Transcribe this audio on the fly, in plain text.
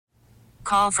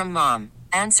Call from mom.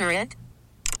 Answer it.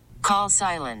 Call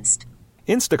silenced.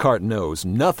 Instacart knows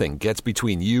nothing gets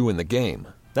between you and the game.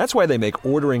 That's why they make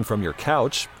ordering from your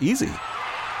couch easy.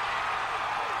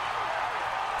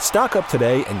 Stock up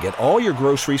today and get all your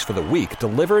groceries for the week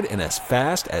delivered in as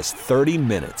fast as 30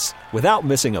 minutes without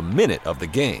missing a minute of the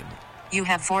game. You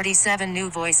have 47 new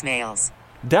voicemails.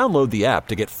 Download the app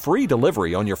to get free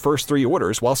delivery on your first 3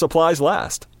 orders while supplies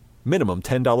last. Minimum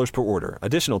 $10 per order.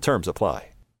 Additional terms apply.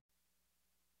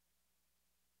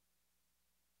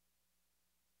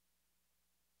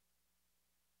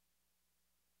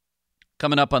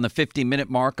 Coming up on the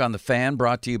 50-minute mark on The Fan,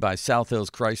 brought to you by South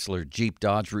Hills Chrysler Jeep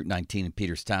Dodge, Route 19 in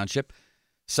Peters Township.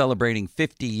 Celebrating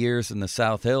 50 years in the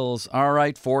South Hills. All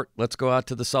right, Fort, let's go out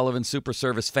to the Sullivan Super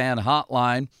Service Fan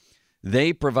Hotline.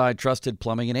 They provide trusted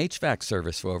plumbing and HVAC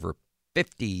service for over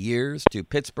 50 years to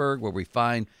Pittsburgh, where we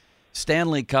find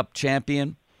Stanley Cup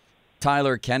champion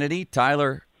Tyler Kennedy.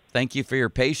 Tyler, thank you for your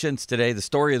patience today. The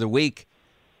story of the week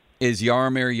is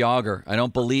Jaromir Jagr. I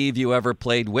don't believe you ever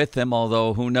played with him,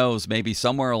 although who knows, maybe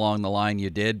somewhere along the line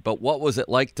you did. But what was it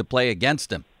like to play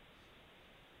against him?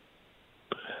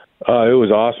 It was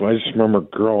awesome. I just remember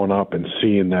growing up and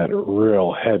seeing that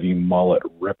real heavy mullet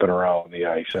ripping around the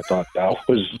ice. I thought that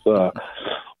was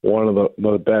one of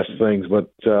the best things.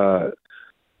 But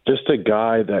just a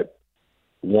guy that,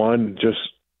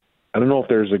 I don't know if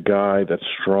there's a guy that's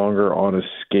stronger on his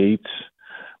skates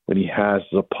when he has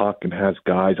the puck and has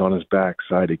guys on his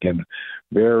backside. Again,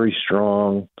 very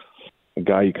strong. A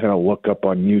guy you kind of look up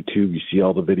on YouTube. You see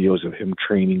all the videos of him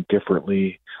training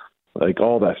differently, like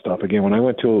all that stuff. Again, when I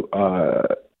went to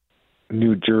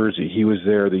New Jersey, he was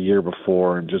there the year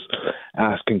before and just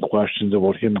asking questions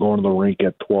about him going to the rink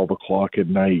at 12 o'clock at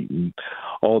night and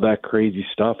all that crazy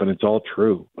stuff. And it's all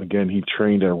true. Again, he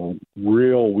trained at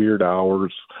real weird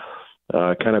hours,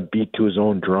 kind of beat to his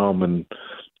own drum. And,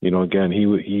 again, he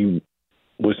was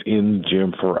in the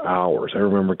gym for hours. I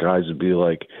remember guys would be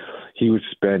like, he would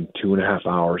spend 2.5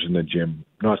 hours in the gym.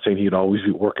 Not saying he'd always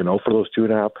be working out for those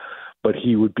 2.5, but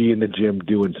he would be in the gym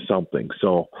doing something.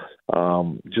 So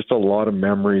just a lot of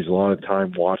memories, a lot of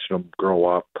time watching him grow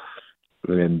up,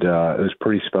 and it was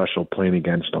pretty special playing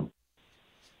against him.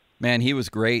 Man, he was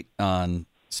great on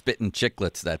Spittin'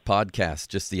 Chicklets, that podcast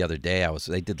just the other day.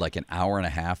 They did like an hour and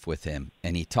a half with him,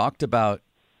 and he talked about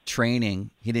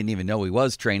training. He didn't even know he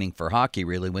was training for hockey,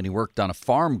 really, when he worked on a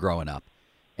farm growing up.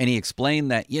 And he explained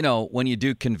that, when you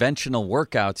do conventional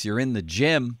workouts, you're in the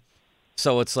gym,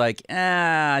 so it's like,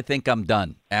 I think I'm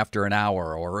done after an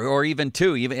hour or even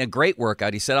 2, even a great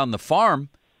workout. He said on the farm,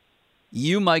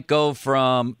 you might go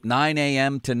from 9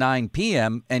 a.m. to 9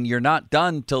 p.m. and you're not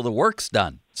done till the work's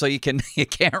done. So you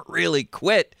can't really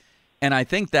quit. And I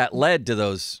think that led to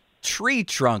those tree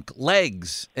trunk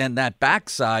legs and that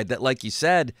backside that, like you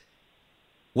said,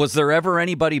 was there ever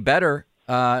anybody better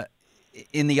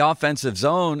in the offensive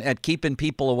zone at keeping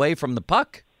people away from the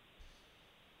puck?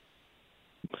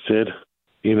 Sid,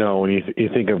 when you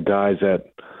think of guys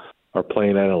that are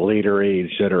playing at a later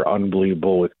age that are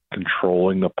unbelievable with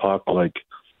controlling the puck, like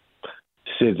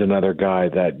Sid's another guy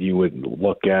that you would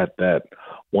look at that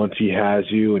once he has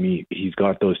you and he's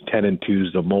got those 10 and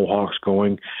 2s, the Mohawks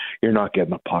going, you're not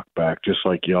getting the puck back, just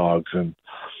like Yogs. And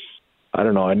I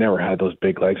don't know, I never had those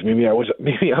big legs. Maybe I was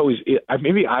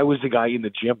the guy in the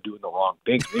gym doing the wrong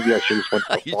thing. Maybe I should have went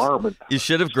to the farm. And you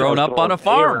should have grown up on a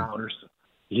farm.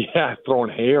 Yeah, throwing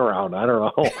hay around. I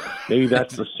don't know. Maybe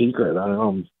that's the secret. I don't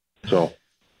know. So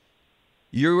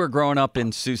you were growing up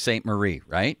in Sault Ste. Marie,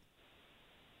 right?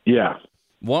 Yeah.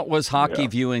 What was hockey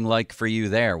viewing like for you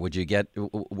there?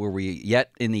 Were we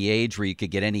yet in the age where you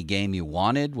could get any game you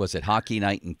wanted? Was it hockey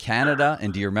night in Canada?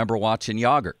 And do you remember watching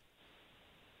Jagr?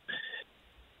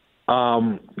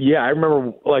 Yeah, I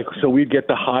remember, so we'd get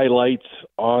the highlights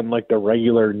on, the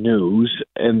regular news,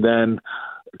 and then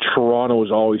Toronto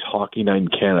was always hockey night in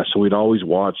Canada, so we'd always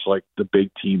watch, the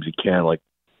big teams in Canada, like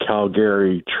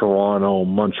Calgary, Toronto,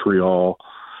 Montreal.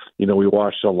 We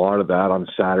watched a lot of that on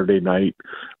Saturday night.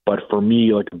 But for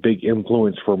me, a big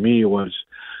influence for me was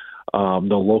the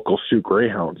local Sioux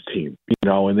Greyhounds team,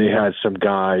 and they had some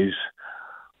guys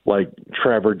like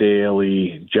Trevor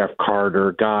Daley, Jeff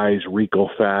Carter, guys, Rico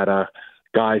Fata,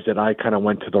 guys that I kind of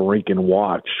went to the rink and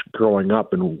watched growing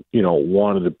up and,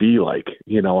 wanted to be like,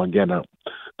 again,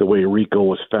 the way Rico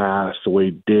was fast, the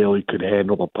way Daley could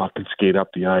handle the puck and skate up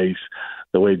the ice,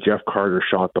 the way Jeff Carter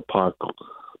shot the puck.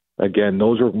 Again,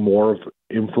 those are more of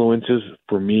influences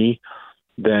for me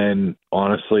than,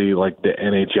 honestly, the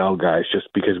NHL guys, just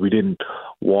because we didn't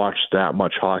watch that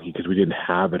much hockey because we didn't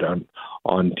have it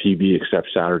on TV except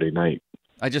Saturday night.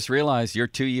 I just realized you're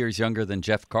 2 years younger than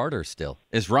Jeff Carter still.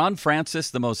 Is Ron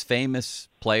Francis the most famous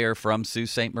player from Sault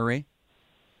Ste. Marie?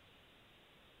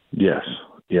 Yes.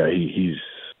 Yeah, he's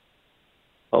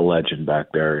a legend back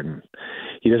there, and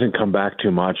he doesn't come back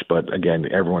too much, but again,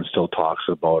 everyone still talks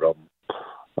about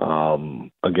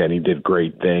him. Again, he did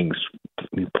great things.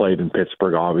 He played in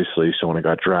Pittsburgh, obviously, so when I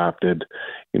got drafted,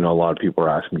 a lot of people were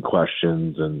asking me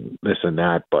questions and this and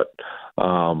that, but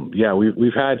yeah,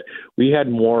 we had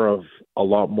a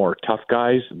lot more tough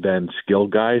guys than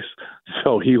skilled guys,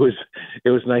 so it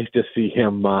was nice to see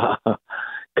him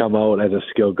come out as a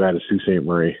skilled guy to Sault Ste.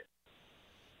 Marie.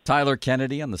 Tyler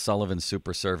Kennedy on the Sullivan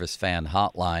Super Service Fan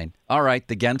Hotline. All right,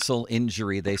 the Guentzel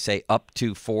injury, they say up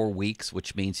to 4 weeks,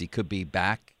 which means he could be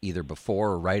back either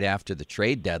before or right after the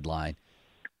trade deadline.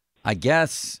 I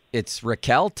guess it's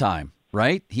Raquel time,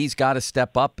 right? He's got to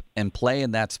step up and play in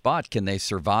that spot. Can they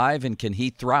survive, and can he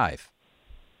thrive?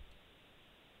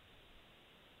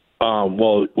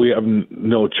 Well, we have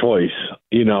no choice.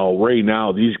 Right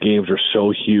now these games are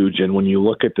so huge, and when you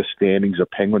look at the standings, the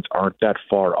Penguins aren't that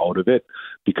far out of it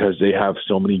because they have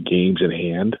so many games in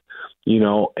hand.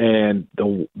 And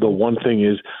the one thing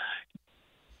is,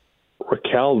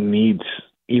 Raquel needs.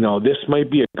 This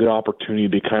might be a good opportunity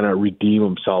to kind of redeem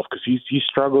himself because he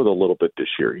struggled a little bit this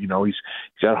year. He's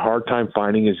had a hard time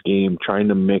finding his game, trying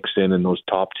to mix in those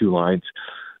top two lines.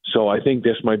 So I think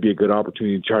this might be a good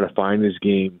opportunity to try to find his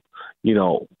game.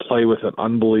 Play with an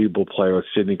unbelievable player with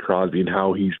Sidney Crosby and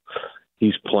how he's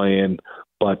playing.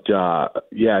 But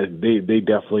yeah, they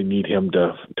definitely need him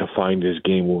to find his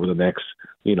game over the next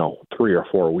 3 or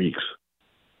 4 weeks.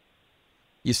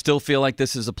 You still feel like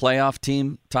this is a playoff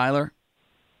team, Tyler?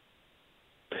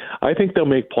 I think they'll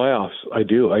make playoffs. I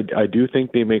do. I do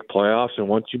think they make playoffs, and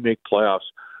once you make playoffs,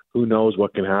 who knows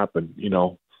what can happen?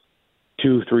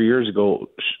 2-3 years ago,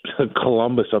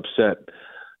 Columbus upset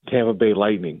Tampa Bay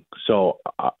Lightning. So,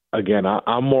 again,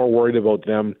 I'm more worried about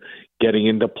them getting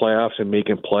into playoffs and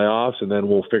making playoffs, and then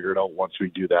we'll figure it out once we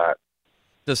do that.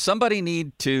 Does somebody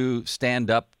need to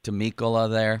stand up to Mikkola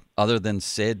there, other than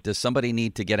Sid? Does somebody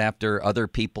need to get after other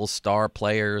people's star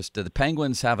players? Do the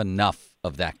Penguins have enough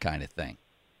of that kind of thing?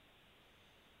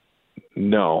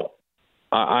 No,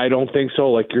 I don't think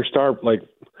so.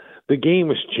 The game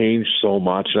has changed so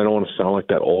much, and I don't want to sound like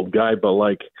that old guy,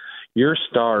 but, your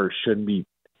stars shouldn't be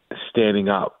standing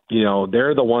up.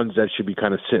 They're the ones that should be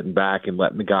kind of sitting back and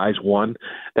letting the guys,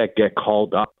 that get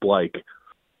called up,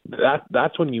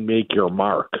 that's when you make your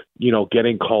mark,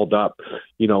 getting called up,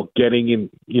 getting in,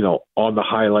 on the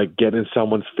highlight, get in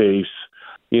someone's face,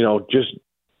 just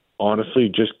honestly,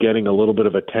 just getting a little bit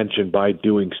of attention by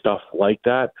doing stuff like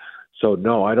that. So,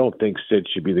 no, I don't think Sid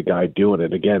should be the guy doing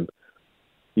it. Again,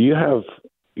 you have,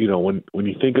 when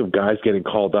you think of guys getting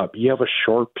called up, you have a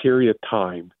short period of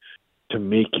time to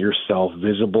make yourself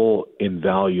visible and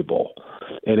valuable.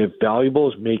 And if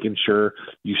valuable is making sure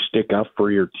you stick up for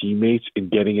your teammates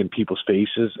and getting in people's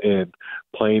faces and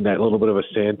playing that little bit of a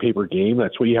sandpaper game,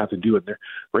 that's what you have to do. And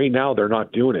right now, they're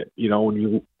not doing it. When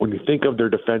you think of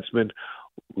their defenseman,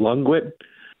 Lundqvist,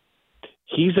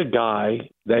 he's a guy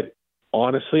that,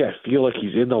 honestly, I feel like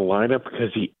he's in the lineup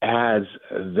because he adds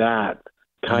that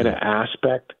kind of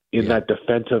aspect in that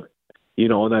defensive, in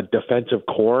that defensive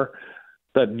core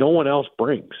that no one else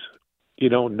brings.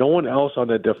 No one else on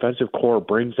the defensive core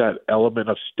brings that element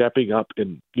of stepping up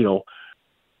and,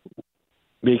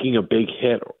 making a big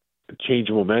hit, change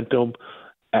of momentum.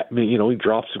 He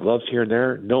drops the gloves here and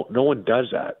there. No one does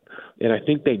that. And I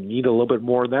think they need a little bit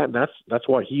more of that, and that's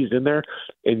why he's in there.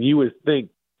 And you would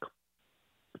think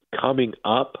coming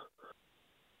up,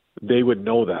 they would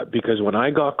know that, because when I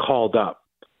got called up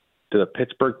to the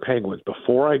Pittsburgh Penguins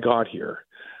before I got here,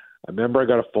 I remember I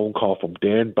got a phone call from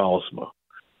Dan Bylsma,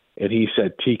 and he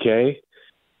said, TK,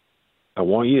 I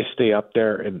want you to stay up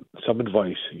there, and some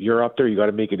advice. You're up there, you got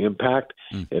to make an impact.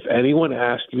 If anyone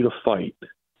asks you to fight,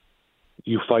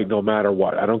 you fight no matter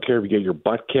what. I don't care if you get your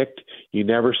butt kicked, you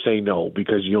never say no,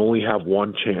 because you only have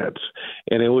one chance.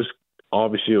 And it was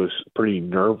pretty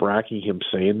nerve-wracking him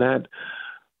saying that.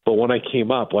 But when I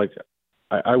came up,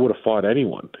 I would have fought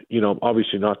anyone.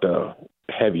 Obviously not the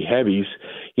heavies,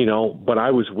 but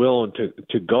I was willing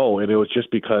to go, and it was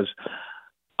just because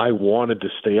I wanted to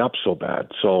stay up so bad.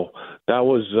 So that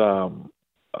was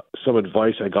some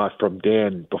advice I got from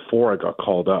Dan before I got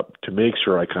called up to make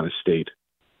sure I kind of stayed.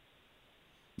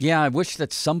 Yeah, I wish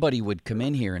that somebody would come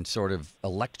in here and sort of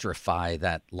electrify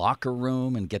that locker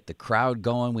room and get the crowd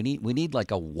going. We need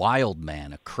like a wild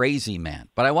man, a crazy man.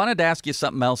 But I wanted to ask you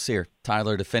something else here,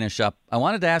 Tyler, to finish up. I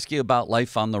wanted to ask you about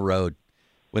life on the road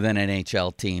with an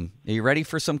NHL team. Are you ready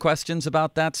for some questions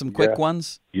about that, some quick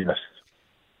ones? Yes.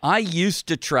 I used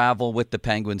to travel with the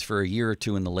Penguins for a year or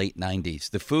two in the late 90s.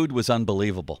 The food was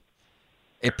unbelievable.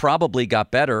 It probably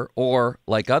got better, or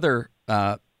like other,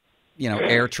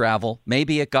 air travel,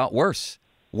 maybe it got worse.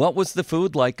 What was the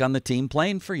food like on the team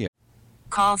plane for you?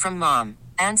 Call from mom.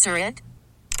 Answer it.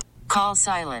 Call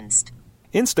silenced.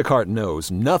 Instacart knows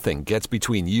nothing gets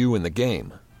between you and the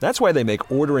game. That's why they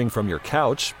make ordering from your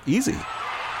couch easy.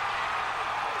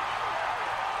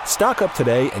 Stock up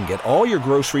today and get all your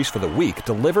groceries for the week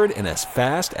delivered in as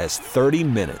fast as 30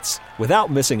 minutes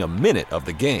without missing a minute of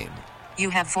the game. You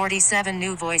have 47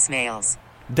 new voicemails.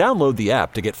 Download the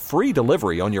app to get free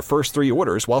delivery on your first 3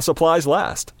 orders while supplies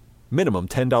last. Minimum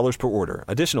 $10 per order.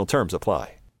 Additional terms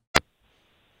apply.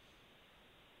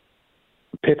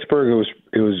 Pittsburgh,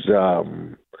 it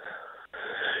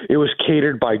was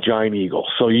catered by Giant Eagle.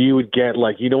 So you would get,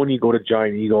 like, when you go to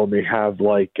Giant Eagle and they have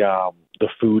like the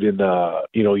food in the,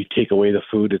 you take away the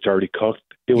food that's already cooked.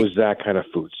 It was that kind of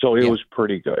food. So it was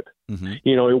pretty good. Mm-hmm.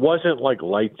 It wasn't like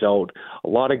lights out. A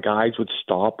lot of guys would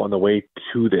stop on the way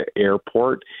to the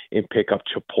airport and pick up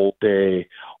Chipotle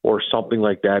or something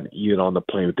like that, even on the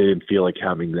plane. But they didn't feel like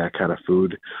having that kind of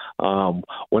food.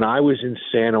 When I was in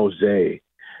San Jose,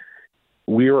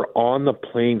 we were on the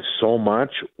plane so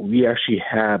much, we actually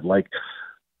had like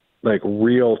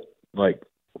real like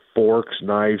forks,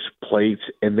 knives, plates,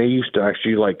 and they used to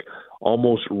actually like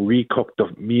almost recook the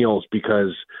meals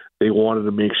because they wanted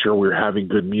to make sure we were having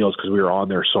good meals because we were on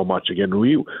there so much. Again,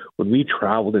 when we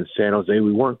traveled in San Jose,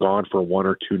 we weren't gone for 1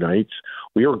 or 2 nights.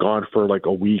 We were gone for like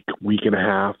a week and a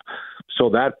half. So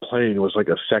that plane was like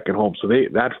a second home. So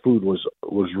that food was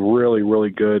really,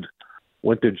 really good.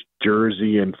 Went to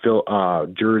Jersey and the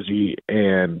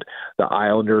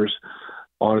Islanders.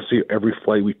 Honestly, every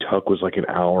flight we took was like an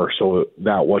hour, so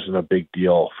that wasn't a big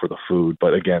deal for the food.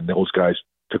 But again, those guys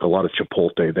took a lot of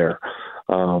Chipotle there.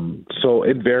 So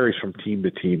it varies from team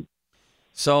to team.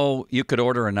 So you could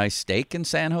order a nice steak in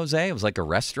San Jose? It was like a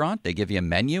restaurant? They give you a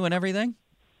menu and everything?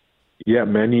 Yeah,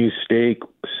 menu, steak,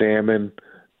 salmon.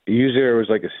 Usually there was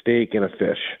like a steak and a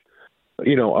fish.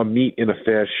 A meat and a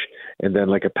fish, and then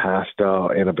like a pasta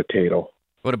and a potato.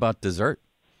 What about dessert?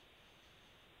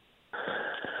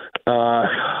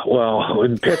 Well,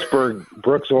 in Pittsburgh,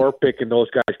 Brooks Orpik and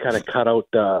those guys kind of cut out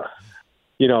the,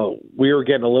 we were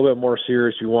getting a little bit more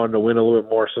serious. We wanted to win a little bit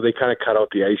more, so they kind of cut out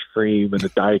the ice cream and the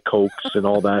Diet Cokes and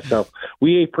all that stuff.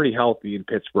 We ate pretty healthy in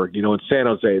Pittsburgh. In San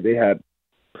Jose, they had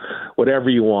whatever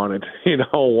you wanted,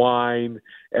 wine,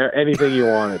 anything you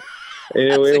wanted.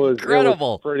 That's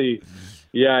incredible. It was pretty.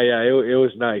 Yeah, it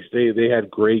was nice. They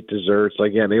had great desserts.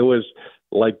 Again, it was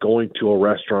like going to a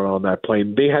restaurant on that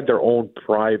plane. They had their own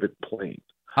private plane.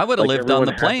 I would have lived on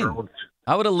the plane.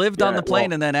 I would have lived on the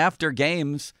plane, and then after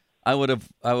games, I would have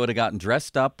gotten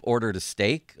dressed up, ordered a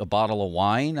steak, a bottle of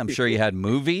wine. I'm sure you had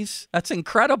movies. That's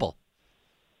incredible.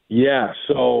 Yeah,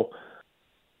 so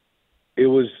it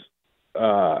was.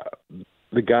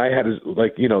 The guy had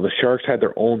the Sharks had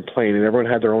their own plane and everyone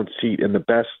had their own seat. And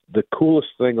the coolest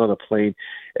thing on the plane,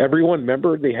 everyone,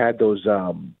 remember they had those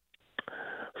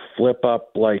flip up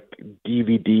like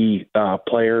DVD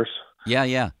players?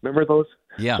 Yeah. Remember those?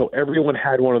 Yeah. So everyone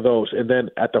had one of those. And then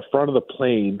at the front of the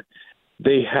plane,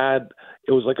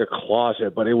 it was like a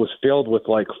closet, but it was filled with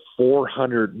like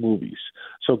 400 movies.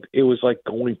 So it was like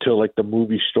going to like the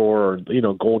movie store or,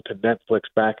 going to Netflix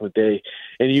back in the day,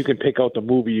 and you can pick out the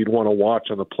movie you'd want to watch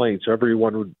on the plane. So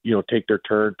everyone would, take their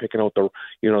turn picking out the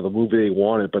movie they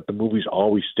wanted, but the movies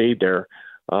always stayed there.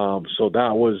 So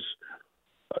that was,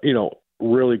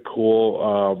 really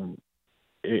cool.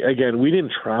 Again, we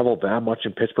didn't travel that much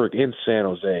in Pittsburgh. In San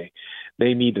Jose,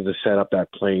 they needed to set up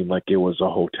that plane like it was a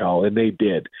hotel, and they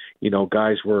did.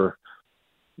 Guys were,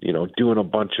 doing a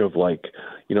bunch of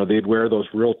they'd wear those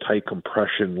real tight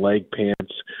compression leg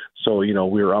pants. So, we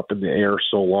were up in the air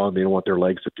so long, they didn't want their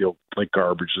legs to feel like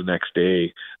garbage the next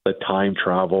day. The time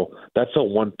travel, that's the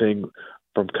one thing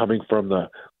from coming from the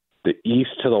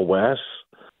east to the west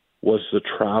was the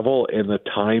travel and the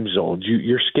time zones.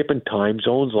 You're skipping time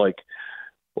zones like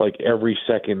every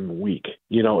second week.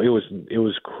 It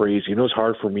was crazy. And it was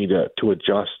hard for me to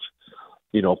adjust,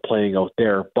 playing out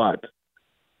there. But,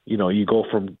 you go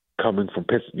from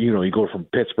you go from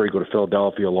Pittsburgh, go to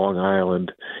Philadelphia, Long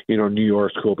Island, New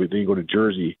York's cool, but then you go to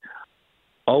Jersey.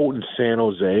 Out in San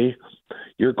Jose,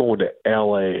 you're going to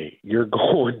LA, you're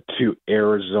going to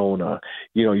Arizona,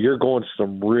 you're going to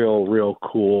some real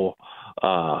cool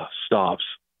stops,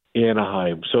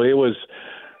 Anaheim. So it was,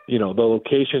 the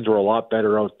locations were a lot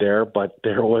better out there, but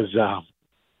there was,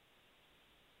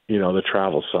 the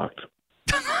travel sucked.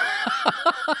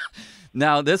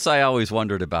 Now, this I always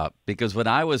wondered about, because when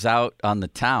I was out on the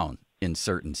town in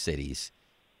certain cities,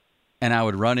 and I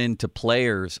would run into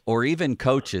players or even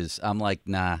coaches. I'm like,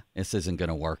 nah, this isn't going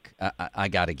to work. I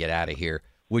got to get out of here.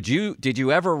 Did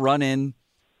you ever run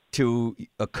into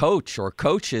a coach or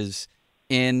coaches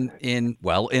in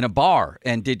a bar?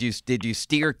 And did you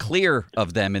steer clear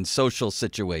of them in social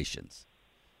situations?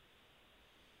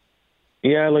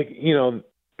 Yeah, like,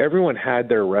 everyone had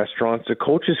their restaurants. The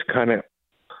coaches kind of,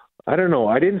 I don't know,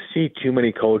 I didn't see too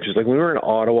many coaches. Like when we were in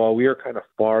Ottawa, we were kind of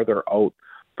farther out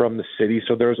from the city,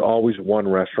 so there was always one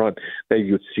restaurant that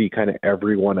you would see kind of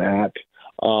everyone at.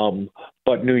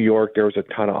 But New York, there was a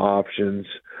ton of options.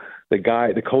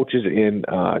 The coaches in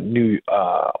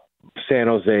San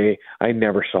Jose, I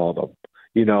never saw them,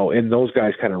 and those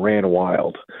guys kind of ran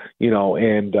wild,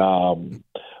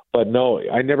 but no,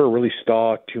 I never really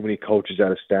saw too many coaches at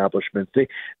establishments.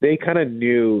 They kind of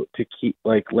knew to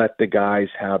let the guys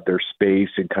have their space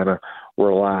and kind of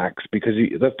relax, because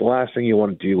that's the last thing you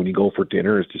want to do when you go for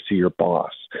dinner is to see your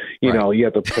boss. You know, you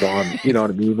have to put on, you know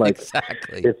what I mean? Like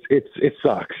exactly. It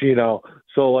sucks,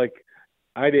 So like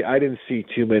I didn't see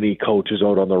too many coaches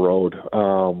out on the road.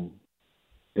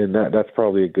 And that's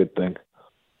probably a good thing.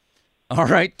 All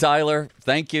right, Tyler,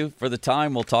 thank you for the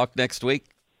time. We'll talk next week.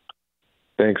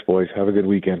 Thanks, boys. Have a good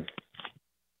weekend.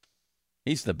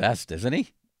 He's the best, isn't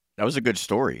he? That was a good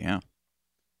story, yeah.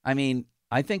 I mean,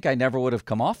 I think I never would have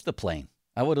come off the plane.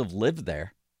 I would have lived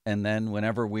there. And then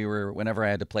whenever I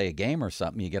had to play a game or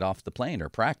something, you get off the plane or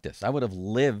practice. I would have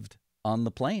lived on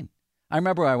the plane. I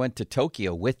remember I went to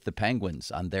Tokyo with the Penguins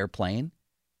on their plane,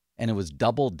 and it was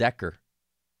double-decker.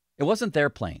 It wasn't their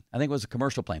plane. I think it was a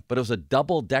commercial plane, but it was a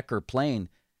double-decker plane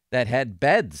that had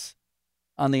beds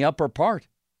on the upper part.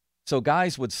 So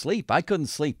guys would sleep. I couldn't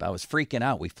sleep. I was freaking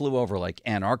out. We flew over like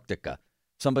Antarctica.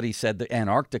 Somebody said that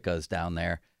Antarctica is down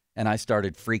there, and I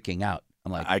started freaking out.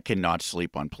 I'm like, I cannot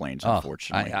sleep on planes,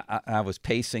 unfortunately. I was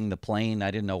pacing the plane. I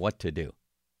didn't know what to do.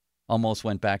 Almost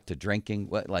went back to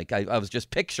drinking. I was just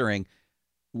picturing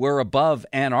we're above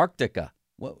Antarctica,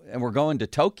 and we're going to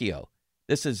Tokyo.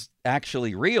 This is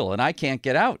actually real, and I can't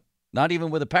get out, not even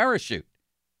with a parachute.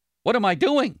 What am I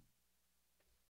doing?